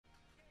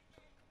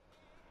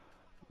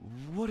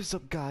What is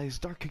up, guys?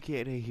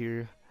 Dark88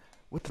 here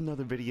with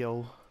another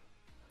video.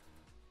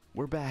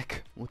 We're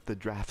back with the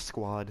draft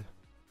squad.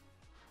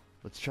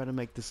 Let's try to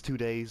make this 2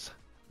 days.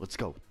 Let's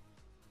go.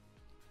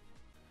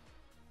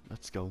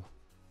 Let's go.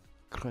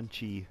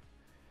 Crunchy.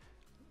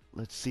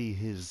 Let's see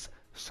his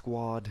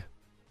squad.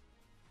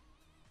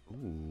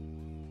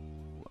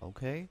 Ooh,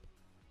 okay.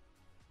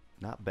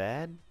 Not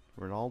bad.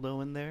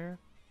 Ronaldo in there.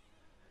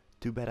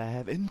 Too bad I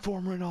have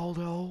Inform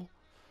Ronaldo.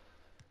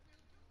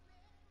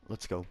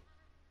 Let's go.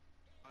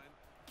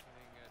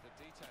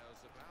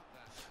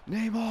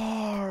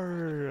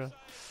 Neymar!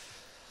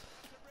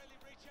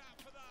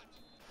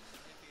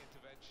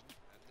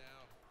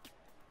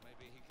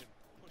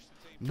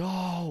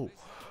 No!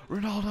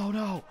 Ronaldo,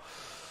 no!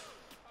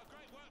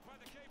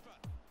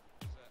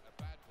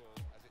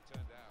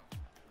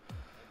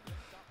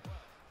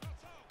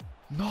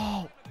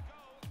 No!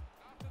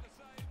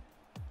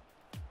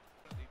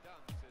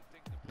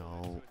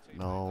 No,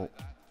 no.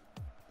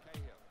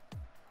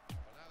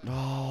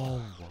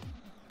 No!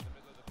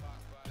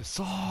 Piss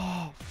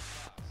off!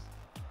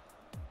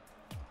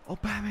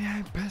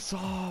 Aubameyang, piss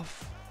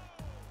off!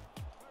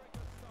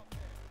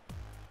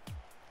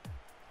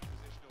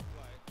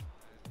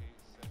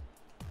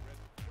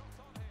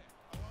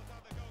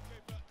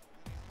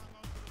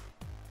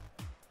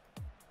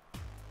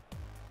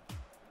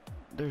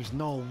 There's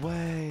no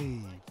way!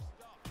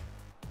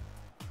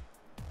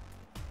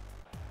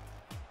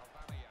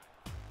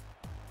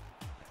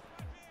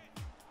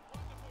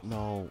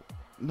 No,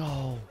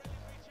 no!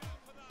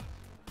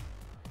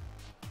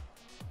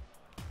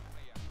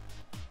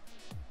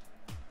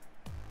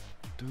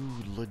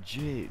 Dude,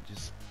 legit,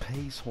 just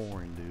pace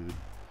horn, dude.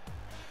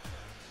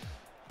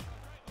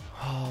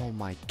 Oh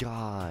my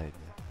god.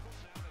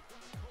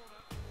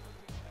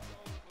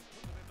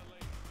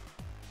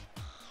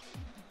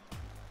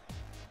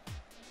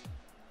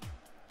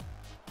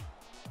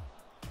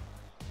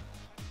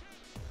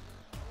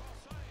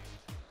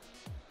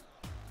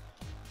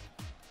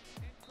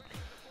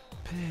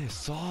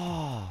 Piss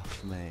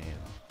off, man.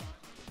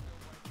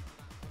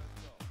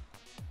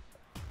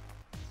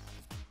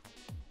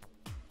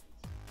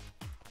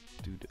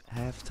 Dude,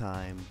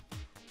 halftime.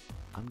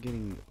 I'm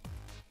getting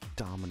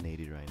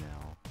dominated right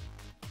now.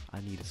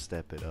 I need to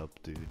step it up,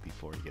 dude,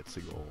 before he gets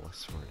a goal. I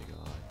swear to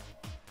God.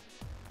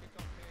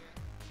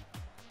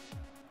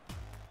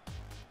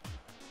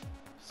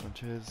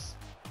 Sanchez.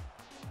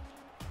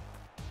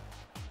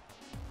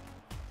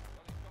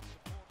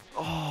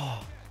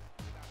 Oh!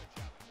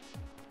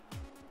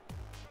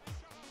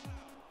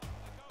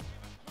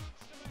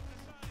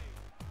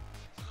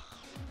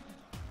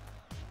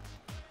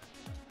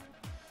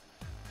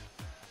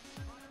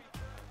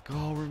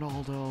 Go,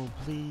 Ronaldo,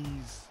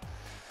 please.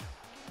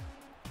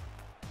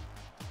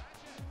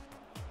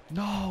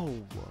 No!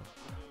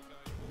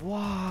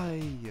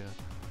 Why?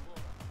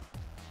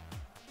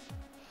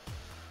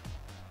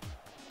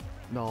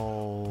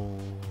 No.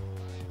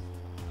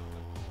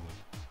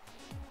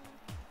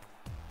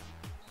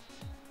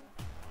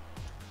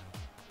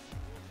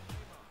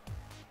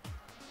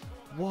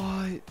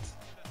 What?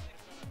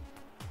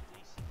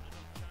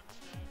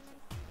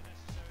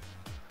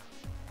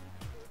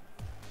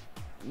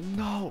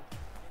 No!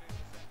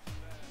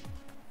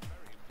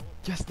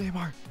 Yes,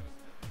 Neymar!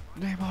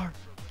 Neymar!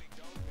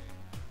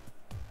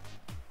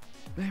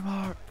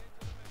 Neymar!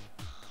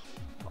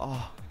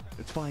 Oh,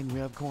 it's fine, we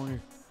have corner.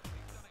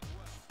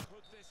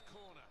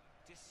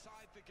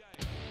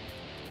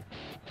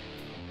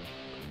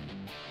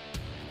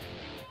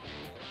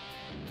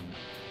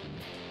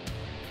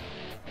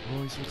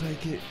 Royce will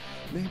take it.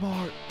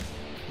 Neymar!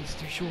 He's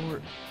too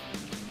short.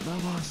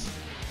 Navas!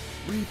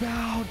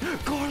 Rebound!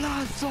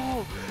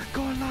 Golazo!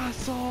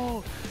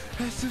 Golazo!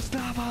 Jesus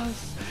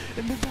Navas!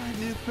 In the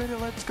 90th minute,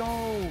 let's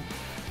go!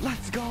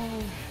 Let's go!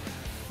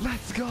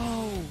 Let's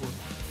go!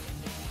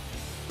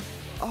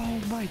 Oh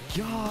my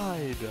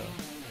god!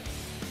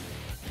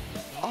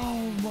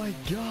 Oh my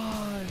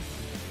god!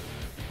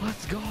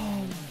 Let's go!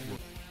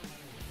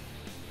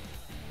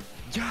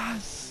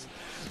 Yes!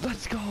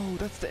 Let's go!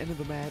 That's the end of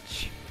the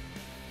match.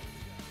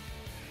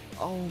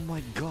 Oh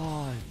my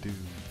god, dude.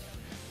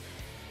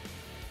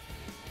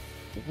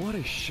 What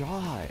a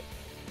shot!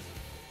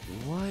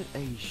 What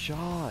a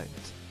shot!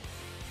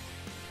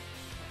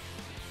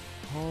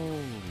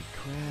 Holy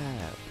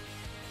crap!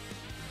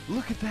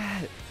 Look at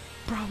that!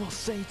 Bravo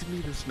saved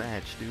me this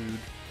match, dude.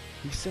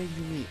 He saved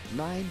me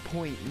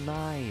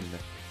 9.9.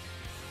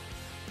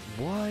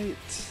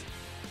 What?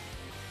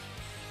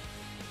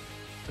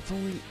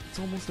 It's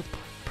almost a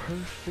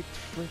perfect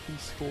freaking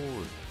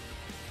score.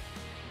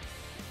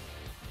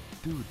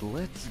 Dude,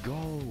 let's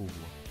go.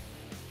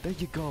 There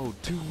you go,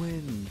 2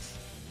 wins.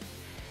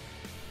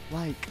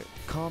 Like,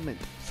 comment,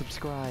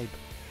 subscribe.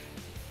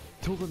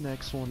 Till the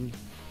next one,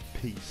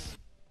 peace.